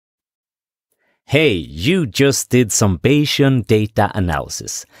Hey, you just did some Bayesian data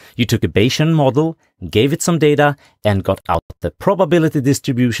analysis. You took a Bayesian model, gave it some data, and got out the probability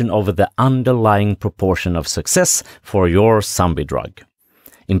distribution over the underlying proportion of success for your zombie drug.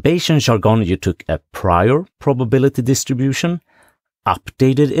 In Bayesian jargon, you took a prior probability distribution,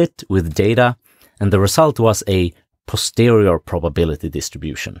 updated it with data, and the result was a posterior probability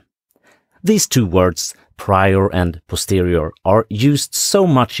distribution. These two words, prior and posterior, are used so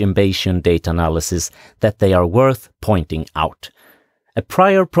much in Bayesian data analysis that they are worth pointing out. A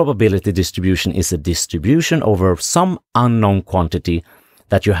prior probability distribution is a distribution over some unknown quantity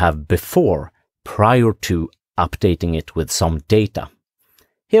that you have before, prior to updating it with some data.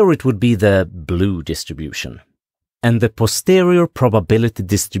 Here it would be the blue distribution. And the posterior probability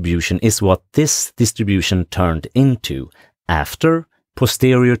distribution is what this distribution turned into after,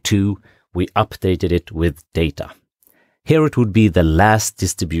 posterior to, we updated it with data. Here it would be the last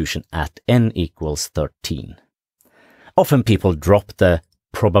distribution at n equals 13. Often people drop the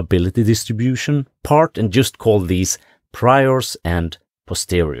probability distribution part and just call these priors and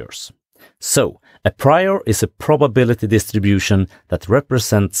posteriors. So, a prior is a probability distribution that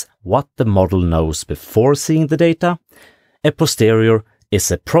represents what the model knows before seeing the data. A posterior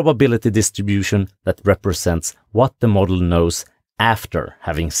is a probability distribution that represents what the model knows after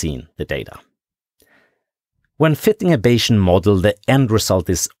having seen the data. When fitting a Bayesian model, the end result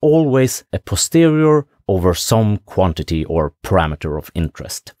is always a posterior over some quantity or parameter of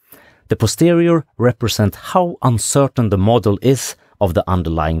interest. The posterior represents how uncertain the model is of the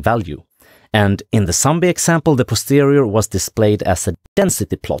underlying value. And in the zombie example, the posterior was displayed as a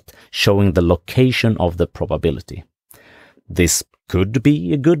density plot showing the location of the probability. This could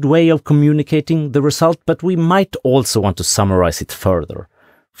be a good way of communicating the result, but we might also want to summarize it further.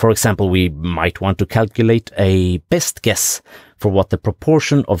 For example, we might want to calculate a best guess for what the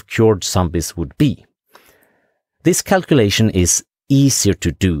proportion of cured zombies would be. This calculation is easier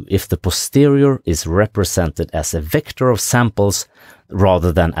to do if the posterior is represented as a vector of samples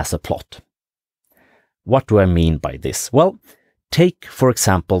rather than as a plot. What do I mean by this? Well, take, for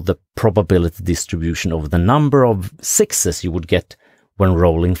example, the probability distribution over the number of sixes you would get when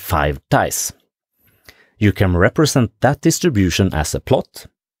rolling 5 dice. You can represent that distribution as a plot,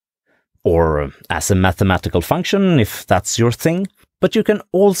 or as a mathematical function if that's your thing, but you can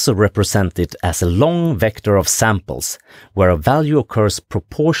also represent it as a long vector of samples, where a value occurs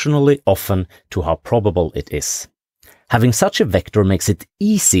proportionally often to how probable it is. Having such a vector makes it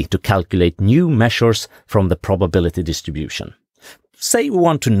easy to calculate new measures from the probability distribution. Say we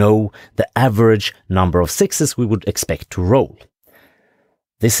want to know the average number of sixes we would expect to roll.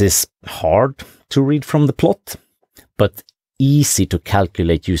 This is hard to read from the plot, but easy to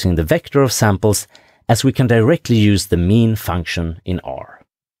calculate using the vector of samples, as we can directly use the mean function in R.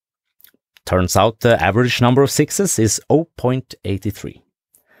 Turns out the average number of sixes is 0.83.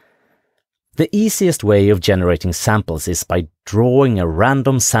 The easiest way of generating samples is by drawing a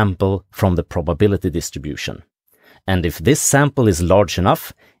random sample from the probability distribution. And if this sample is large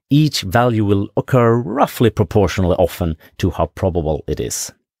enough, each value will occur roughly proportionally often to how probable it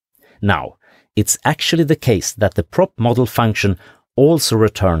is. Now, it's actually the case that the prop model function also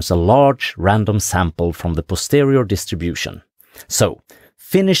returns a large random sample from the posterior distribution. So,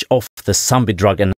 finish off the zombie drug